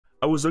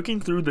I was looking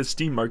through the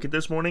Steam market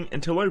this morning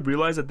until I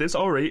realized that this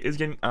RA is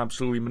getting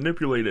absolutely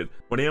manipulated.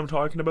 What I am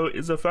talking about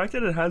is the fact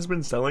that it has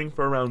been selling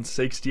for around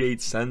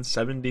 68 cents,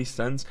 70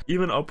 cents,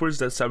 even upwards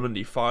to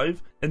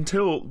 75,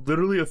 until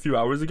literally a few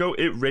hours ago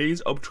it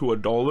raised up to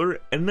 $1,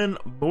 and then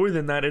more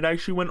than that, it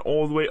actually went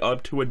all the way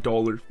up to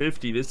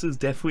 $1.50. This is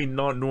definitely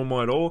not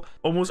normal at all.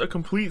 Almost a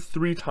complete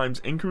 3 times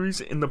increase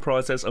in the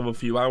process of a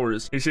few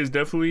hours. This is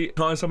definitely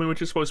not something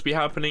which is supposed to be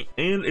happening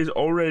and is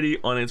already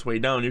on its way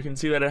down. You can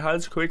see that it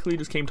has quickly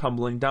just came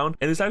tumbling down,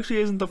 and this actually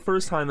isn't the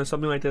first time that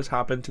something like this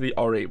happened to the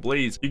RA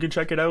Blaze. You can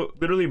check it out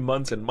literally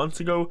months and months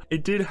ago.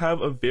 It did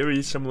have a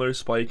very similar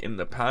spike in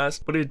the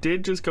past, but it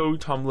did just go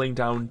tumbling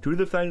down due to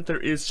the fact that there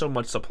is so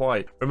much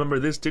supply. Remember,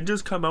 this did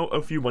just come out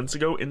a few months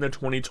ago in the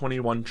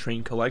 2021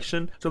 train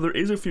collection, so there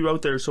is a few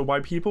out there. So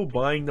by people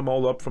buying them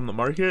all up from the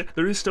market,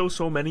 there is still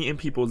so many in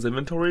people's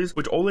inventories,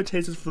 which all it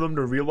takes is for them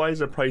to realize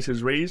the price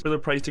is raised for the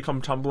price to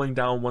come tumbling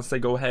down once they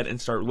go ahead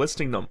and start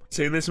listing them.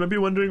 Saying this, you might be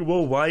wondering,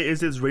 well, why is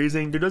this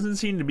raising? There doesn't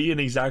seem to be an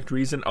exact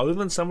reason other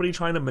than somebody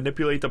trying to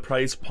manipulate the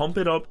price, pump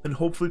it up, and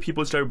hopefully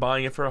people start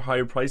buying it for a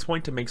higher price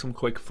point to make some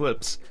quick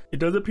flips. It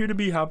does appear to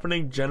be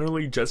happening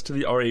generally just to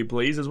the RA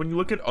Blaze, as when you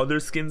look at other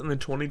skins in the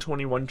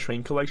 2021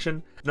 train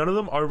collection, none of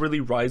them are really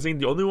rising.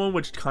 The only one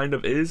which kind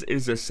of is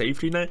the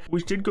safety net,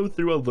 which did go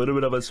through a little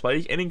bit of a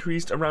spike and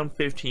increased around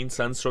 15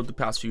 cents throughout the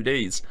past few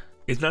days.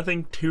 It's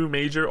nothing too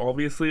major,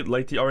 obviously,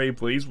 like the RA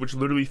Blaze, which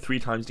literally 3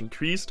 times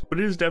increased, but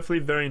it is definitely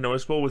very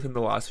noticeable within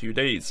the last few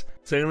days.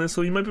 Saying this,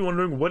 so you might be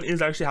wondering what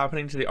is actually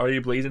happening to the RA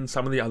Blaze and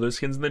some of the other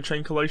skins in the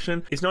train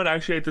collection. It's not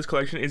actually like this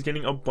collection is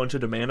getting a bunch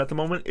of demand at the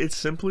moment. It's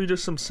simply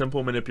just some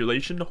simple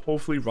manipulation to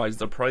hopefully rise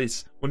the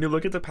price. When you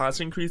look at the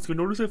past increase, you'll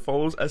notice it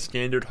follows a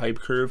standard hype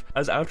curve,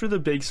 as after the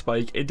big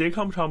spike, it did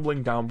come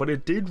tumbling down, but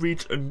it did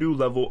reach a new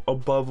level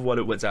above what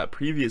it was at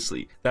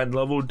previously. That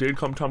level did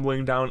come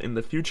tumbling down in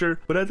the future,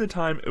 but at the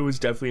time, it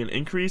was definitely an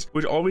increase,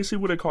 which obviously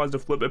would have caused a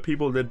flip if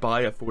people did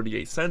buy at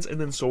 48 cents and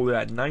then sold it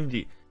at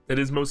 90. That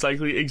is most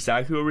likely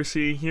exactly what we're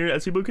seeing here,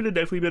 as people could have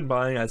definitely been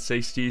buying at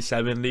 60,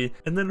 70,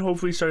 and then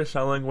hopefully start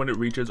selling when it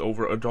reaches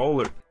over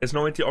 $1. It's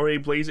not like the RA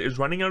Blaze is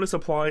running out of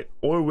supply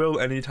or will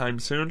anytime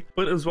soon,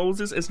 but as well as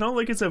this, it's not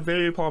like it's a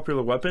very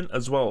popular weapon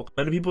as well.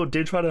 Many people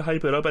did try to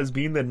hype it up as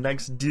being the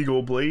next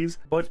Deagle Blaze,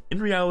 but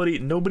in reality,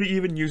 nobody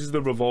even uses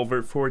the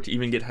revolver for it to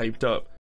even get hyped up.